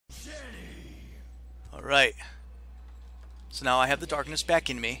Alright. So now I have the darkness back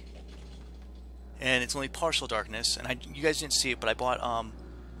in me. And it's only partial darkness. And you guys didn't see it, but I bought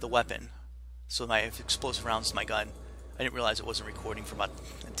the weapon. So I have explosive rounds to my gun. I didn't realize it wasn't recording for about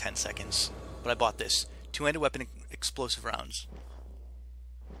 10 seconds. But I bought this. Two-handed weapon, explosive rounds.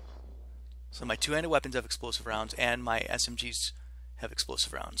 So my two-handed weapons have explosive rounds, and my SMGs have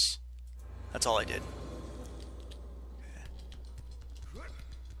explosive rounds. That's all I did.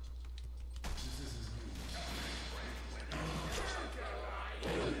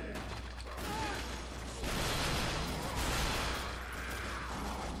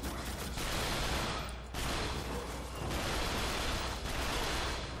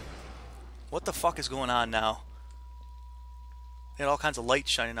 What the fuck is going on now? They had all kinds of light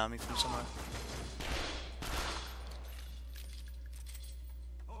shining on me from somewhere.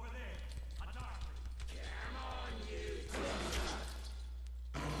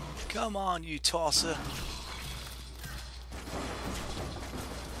 Come on, you tosser.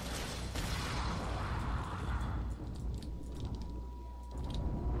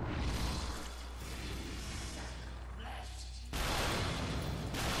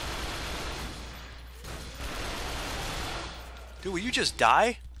 Dude, will you just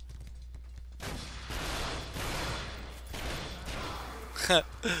die? I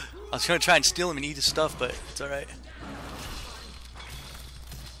was gonna try and steal him and eat his stuff, but it's alright.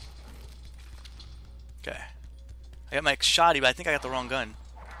 Okay. I got my shoddy, but I think I got the wrong gun.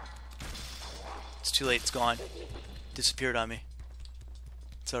 It's too late, it's gone. Disappeared on me.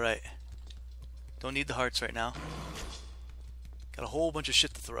 It's alright. Don't need the hearts right now. Got a whole bunch of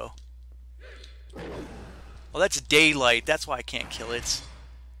shit to throw. Well, that's daylight. That's why I can't kill it.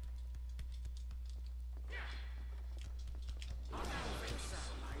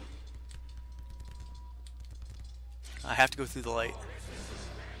 I have to go through the light.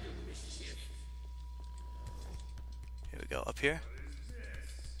 Here we go. Up here.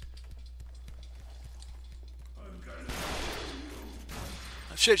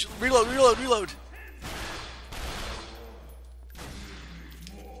 Oh, shit. Reload, reload, reload.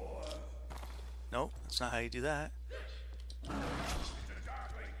 Nope, that's not how you do that.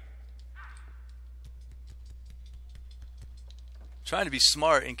 Trying to be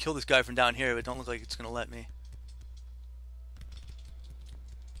smart and kill this guy from down here, but don't look like it's gonna let me.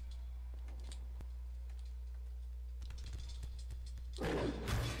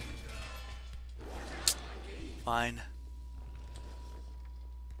 Fine.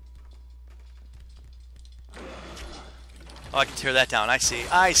 Oh, I can tear that down. I see.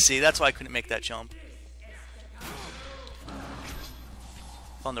 I see. That's why I couldn't make that jump.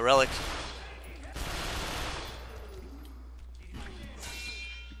 Found the relic.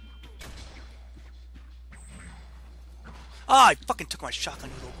 Ah, I fucking took my shotgun,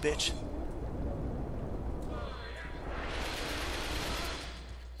 you little bitch.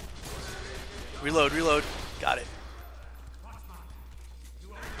 Reload, reload. Got it.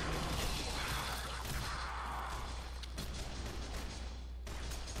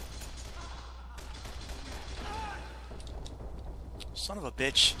 Son of a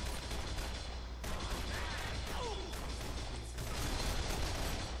bitch.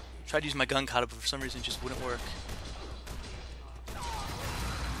 Tried to use my gun kata, but for some reason it just wouldn't work.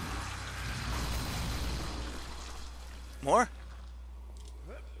 More?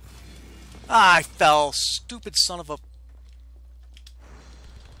 Ah, I fell. Stupid son of a...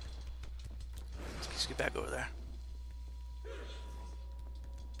 Let's get back over there.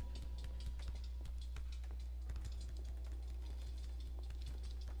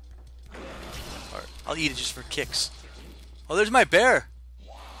 Alright, I'll eat it just for kicks. Oh, there's my bear.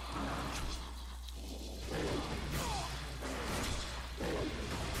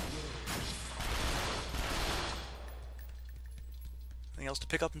 Anything else to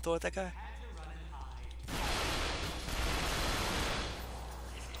pick up and throw at that guy?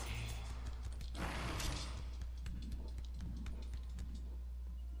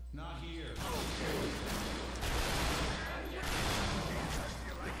 Not here.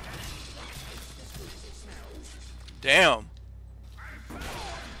 Damn.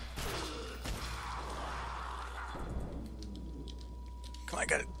 Come on, I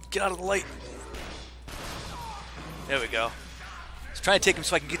gotta get out of the light. There we go. I was trying to take him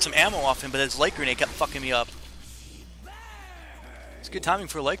so I can get some ammo off him, but his light grenade kept fucking me up. It's good timing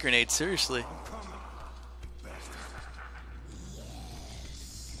for a light grenade, seriously.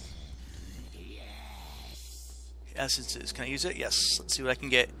 Essences. Can I use it? Yes. Let's see what I can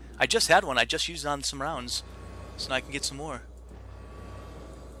get. I just had one. I just used it on some rounds. So now I can get some more.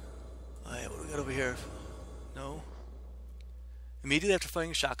 Alright, what do we got over here? No. Immediately after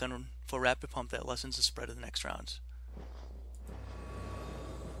firing a shotgun for a rapid pump that lessens the spread of the next rounds.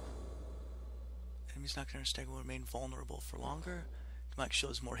 Enemies not going to stagger will remain vulnerable for longer. Mike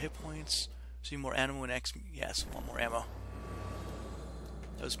shows more hit points. See more ammo and X. Yes, want more ammo.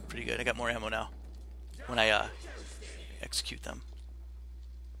 That was pretty good. I got more ammo now when I execute them.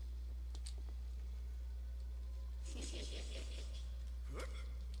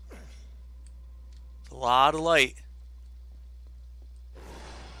 A lot of light.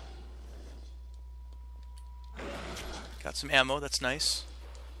 Got some ammo. That's nice.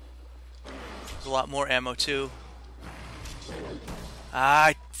 There's a lot more ammo too.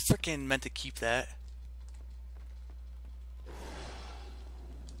 I freaking meant to keep that.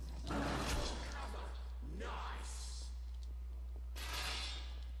 I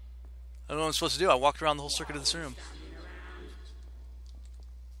don't know what I'm supposed to do. I walked around the whole circuit of this room.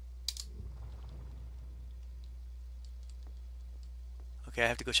 Okay, I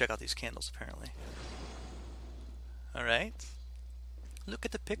have to go check out these candles apparently. Alright. Look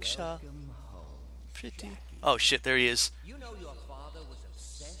at the picture. Pretty. Oh shit, there he is. You know your father was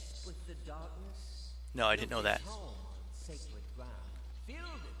obsessed with the darkness? No, I didn't know that. Home, sacred ground, filled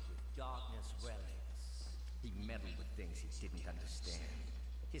it with darkness relics. He meddled with things he didn't understand.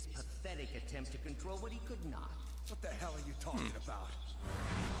 His pathetic attempt to control what he could not. What the hell are you talking about?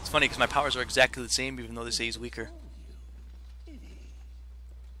 It's funny because my powers are exactly the same even though they say he's weaker.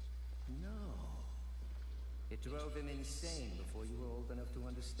 No. It drove him insane before you were old enough to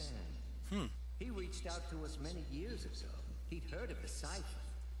understand. He reached out to us many years ago. He'd heard of the Siphon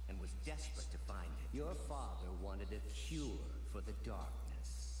and was desperate to find it. Your father wanted a cure for the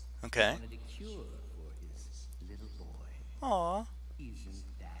darkness. Okay. He wanted a cure for his little boy. Aww.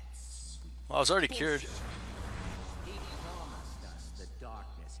 Isn't that sweet? Well, I was already cured. He promised us the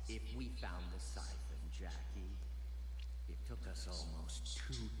darkness if we found the Siphon, Jackie. It took us almost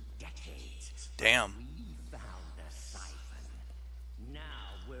 2 decades. Damn. We found the Siphon. Now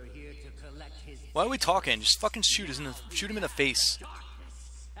we're here to collect his Why are we talking? Just fucking shoot him in the face.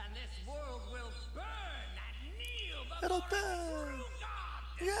 darkness, and this world will burn and kneel before It'll the burn. true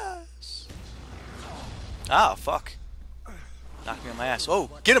God. Yes. Ah, fuck. Knock me on my ass. Oh,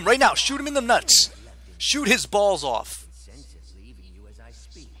 get him right now. Shoot him in the nuts. Shoot his balls off. Senses leaving you as I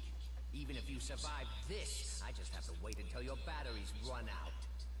speak. Even if you survive this, I just have to wait until your batteries run out.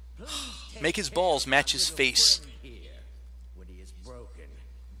 Please take Make his care balls of match that his little face. friend here. When he is broken,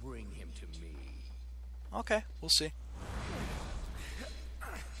 bring him to me. Okay, we'll see.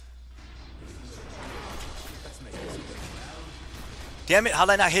 Damn it, how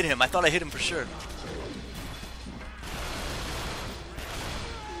did I not hit him? I thought I hit him for sure.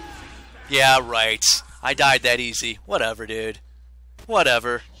 Yeah, right. I died that easy. Whatever, dude.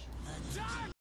 Whatever.